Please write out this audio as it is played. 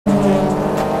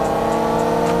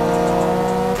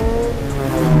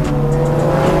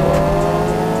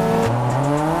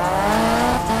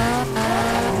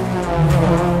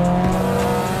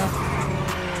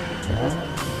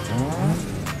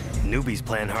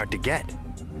hard to get.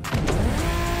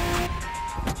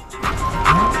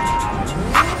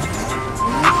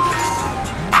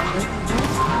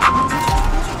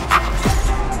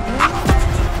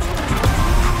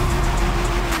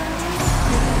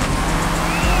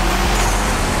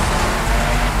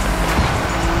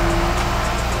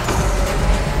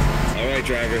 All right,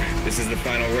 driver. This is the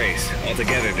final race. All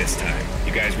together this time.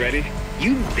 You guys ready?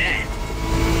 You bet.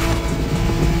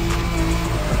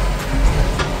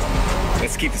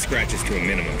 Let's keep the scratches to a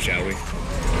minimum, shall we?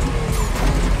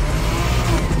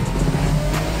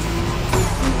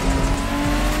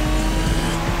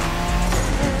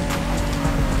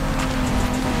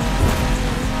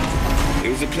 It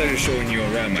was a pleasure showing you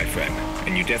around, my friend,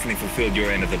 and you definitely fulfilled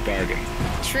your end of the bargain.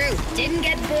 True. Didn't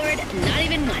get bored, not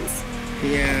even once.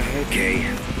 Yeah, okay.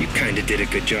 You kinda did a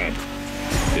good job.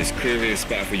 There's clearly a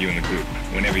spot for you in the group,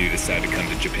 whenever you decide to come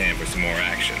to Japan for some more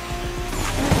action.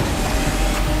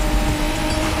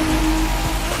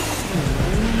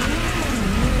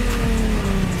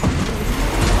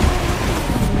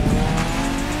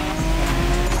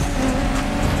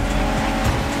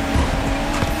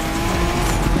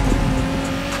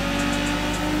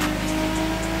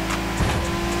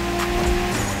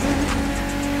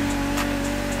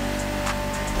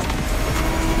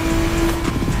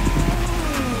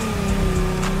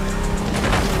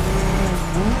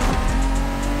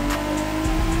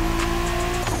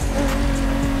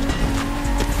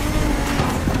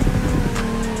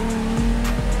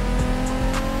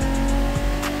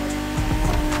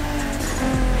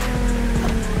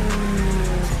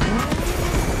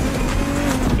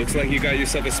 Looks like you got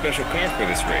yourself a special car for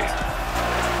this race.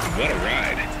 What a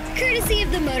ride. Courtesy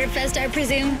of the Motorfest, I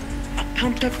presume. A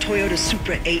pumped-up Toyota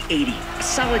Supra A80. A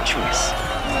solid choice.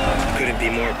 Couldn't be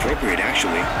more appropriate,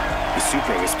 actually. The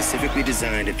Supra was specifically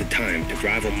designed at the time to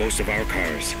rival most of our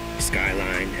cars.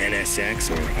 Skyline, NSX,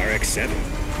 or RX-7.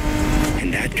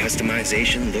 And that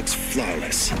customization looks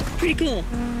flawless. Pretty cool.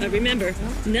 But remember,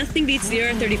 nothing beats the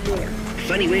R34.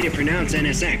 Funny way to pronounce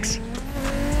NSX.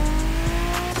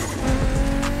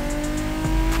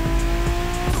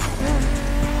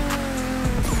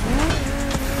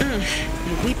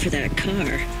 I wait for that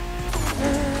car.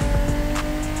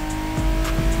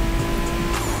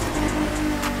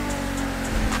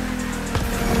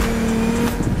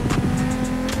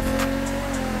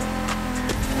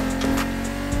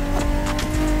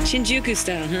 Shinjuku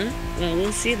style, huh? Well,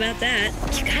 we'll see about that.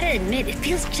 You gotta admit, it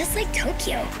feels just like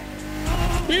Tokyo.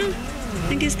 Well,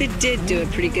 I guess they did do a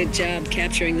pretty good job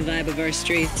capturing the vibe of our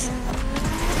streets.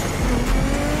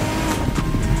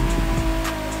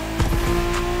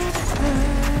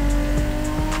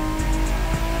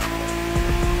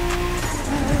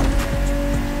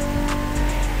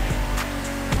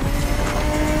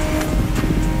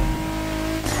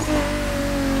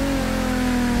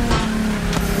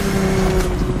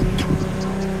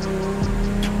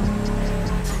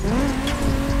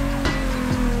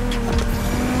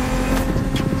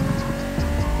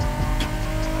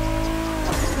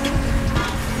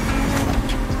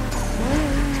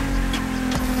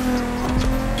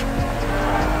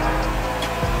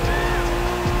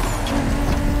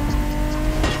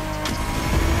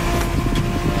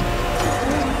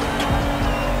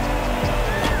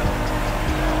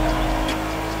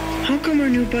 How come our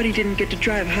new buddy didn't get to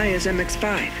drive high as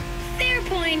MX-5? Fair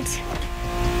point.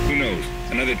 Who knows?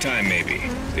 Another time, maybe.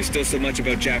 There's still so much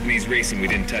about Japanese racing we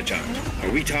didn't touch on.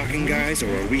 Are we talking, guys,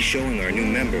 or are we showing our new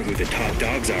member who the top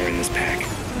dogs are in this pack?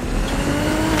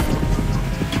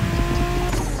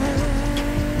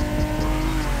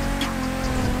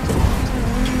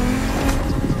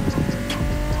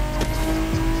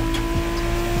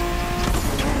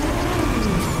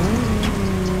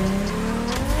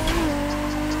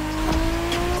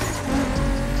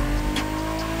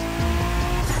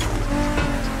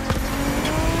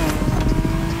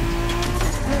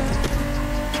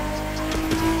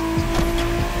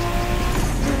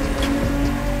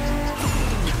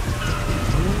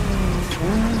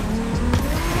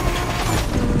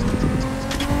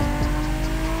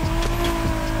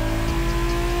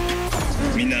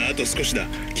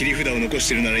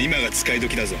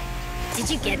 Did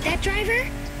you get that, driver?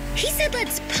 He said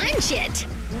let's punch it.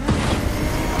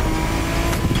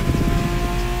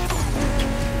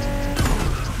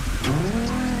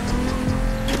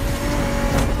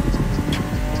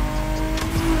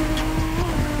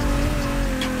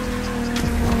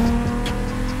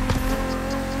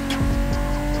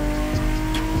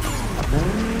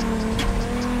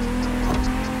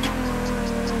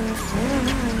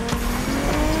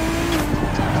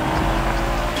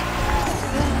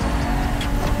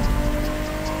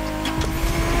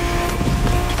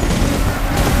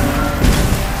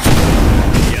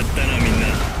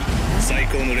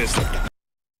 just like the